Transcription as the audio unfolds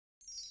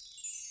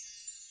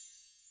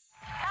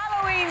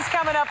Halloween's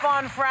coming up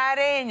on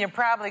Friday, and you're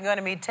probably going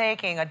to be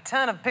taking a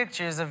ton of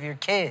pictures of your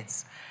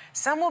kids.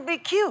 Some will be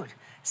cute,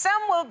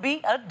 some will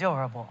be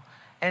adorable,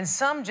 and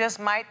some just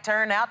might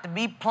turn out to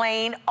be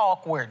plain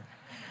awkward.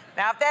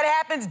 Now, if that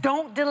happens,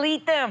 don't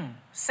delete them.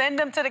 Send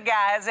them to the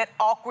guys at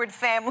Awkward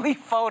Family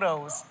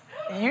Photos.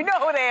 You know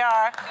who they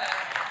are.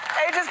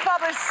 They just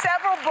published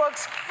several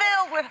books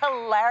filled with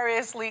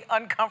hilariously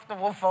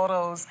uncomfortable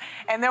photos,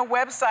 and their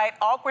website,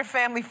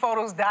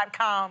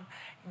 awkwardfamilyphotos.com,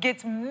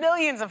 gets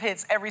millions of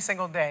hits every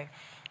single day.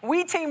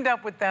 We teamed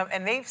up with them,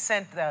 and they've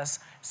sent us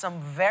some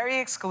very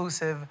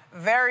exclusive,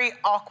 very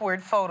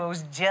awkward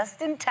photos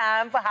just in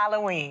time for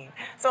Halloween.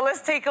 So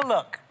let's take a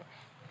look.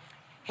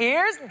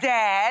 Here's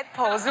Dad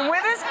posing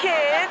with his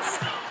kids.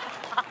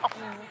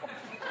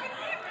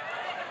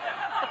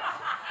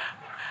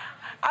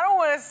 I don't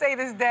want to say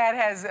this dad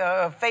has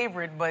a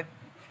favorite, but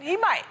he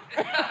might.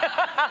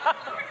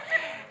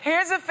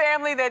 Here's a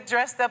family that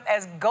dressed up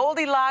as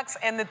Goldilocks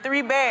and the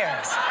Three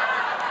Bears.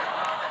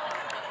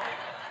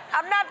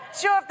 I'm not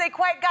sure if they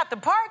quite got the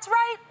parts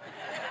right.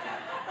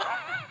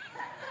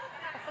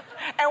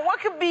 And what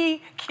could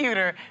be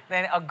cuter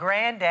than a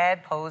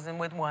granddad posing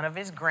with one of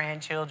his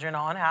grandchildren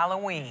on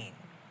Halloween?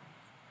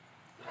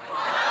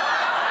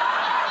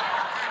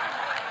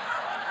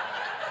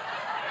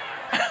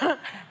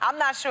 I'm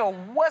not sure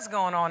what's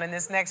going on in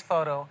this next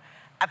photo.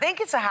 I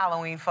think it's a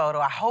Halloween photo.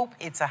 I hope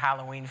it's a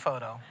Halloween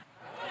photo.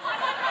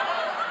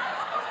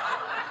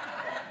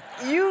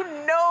 You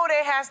know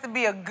there has to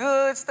be a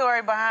good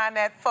story behind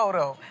that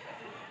photo.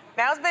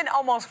 Now, it's been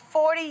almost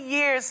 40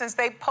 years since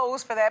they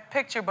posed for that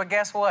picture, but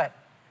guess what?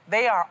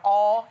 They are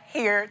all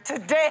here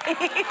today. Please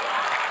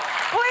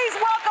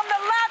welcome the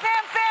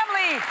Lapham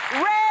family,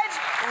 Reg,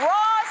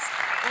 Ross,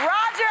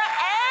 Roger,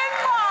 and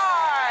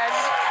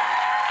Marge.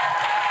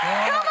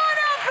 Come on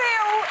up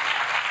here.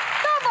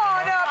 Come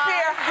on up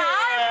here.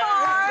 Hi,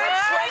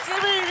 Marge.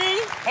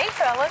 Sweetie. Hey,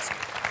 fellas.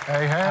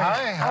 Hey, hey.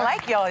 Hi. I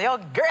like y'all. Y'all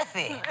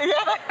girthy. You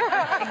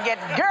can get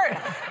girth.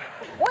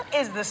 What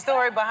is the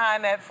story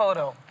behind that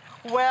photo?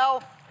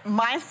 Well,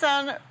 my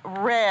son,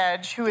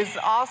 Reg, who is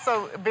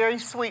also a very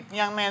sweet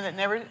young man that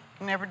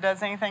never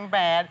does anything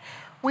bad,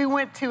 we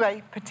went to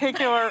a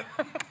particular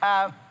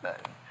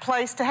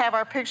place to have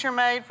our picture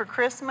made for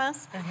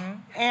Christmas,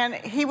 and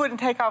he wouldn't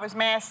take off his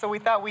mask, so we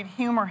thought we'd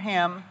humor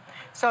him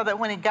so that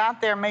when he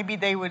got there, maybe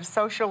they would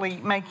socially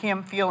make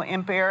him feel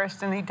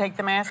embarrassed and he'd take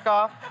the mask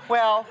off.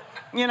 Well,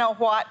 you know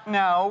what?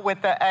 No,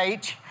 with the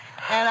H.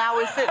 And I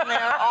was sitting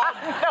there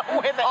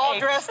all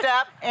dressed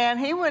up, and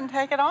he wouldn't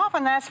take it off,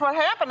 and that's what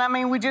happened. I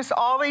mean, we just,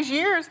 all these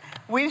years,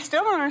 we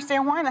still don't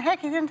understand why in the heck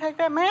he didn't take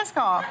that mask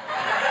off.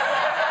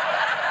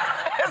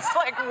 It's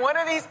like one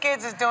of these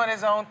kids is doing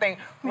his own thing.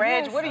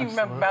 Reg, what do you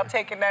remember about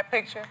taking that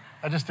picture?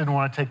 I just didn't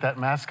want to take that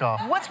mask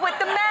off. What's with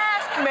the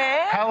mask,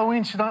 man?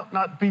 Halloween should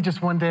not be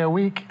just one day a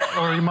week,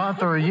 or a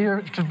month, or a year.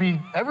 It should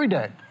be every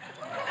day.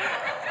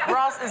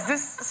 Ross, is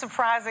this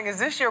surprising? Is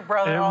this your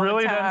brother all It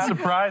really the time? doesn't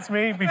surprise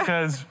me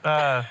because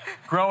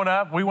growing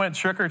up, we went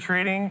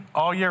trick-or-treating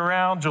all year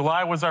round.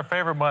 July was our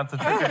favorite month to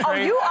trick-or-treat. Oh,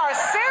 you are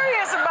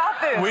serious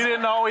about this? We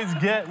didn't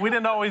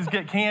always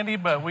get candy,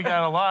 but we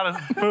got a lot of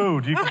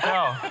food, you can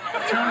tell.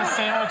 Tuna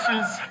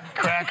sandwiches,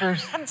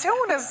 crackers.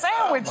 Tuna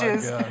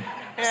sandwiches. Oh, my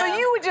God. So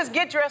you would just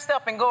get dressed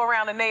up and go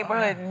around the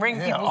neighborhood and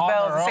ring people's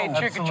bells and say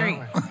trick-or-treat.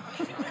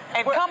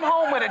 And come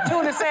home with a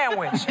tuna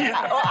sandwich.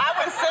 Well, I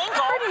was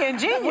single. Pretty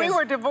ingenious. We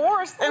were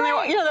divorced, and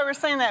Right. they were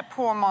saying that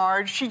poor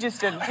Marge, she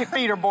just didn't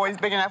feed her boys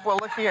big enough. Well,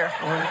 look here.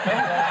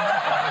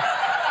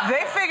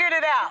 They figured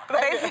it out.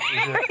 They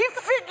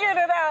figured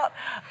it out.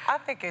 I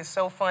think it's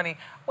so funny.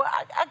 Well,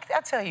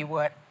 I tell you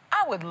what,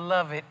 I would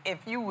love it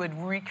if you would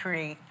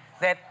recreate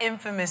that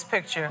infamous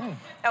picture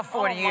of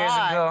 40 years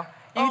ago.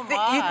 You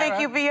think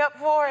you'd be up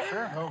for it?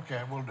 Sure.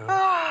 Okay, we'll do it.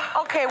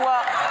 Okay,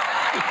 well,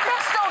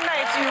 that's so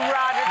nice of you,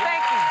 Roger.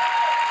 Thank you.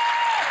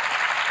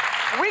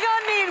 We're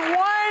gonna need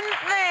one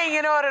thing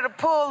in order to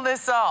pull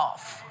this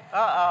off.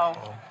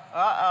 Uh-oh.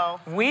 Uh-oh.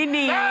 We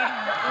need the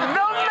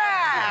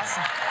mask.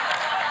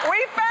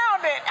 We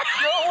found it.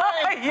 No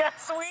way.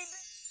 Yes,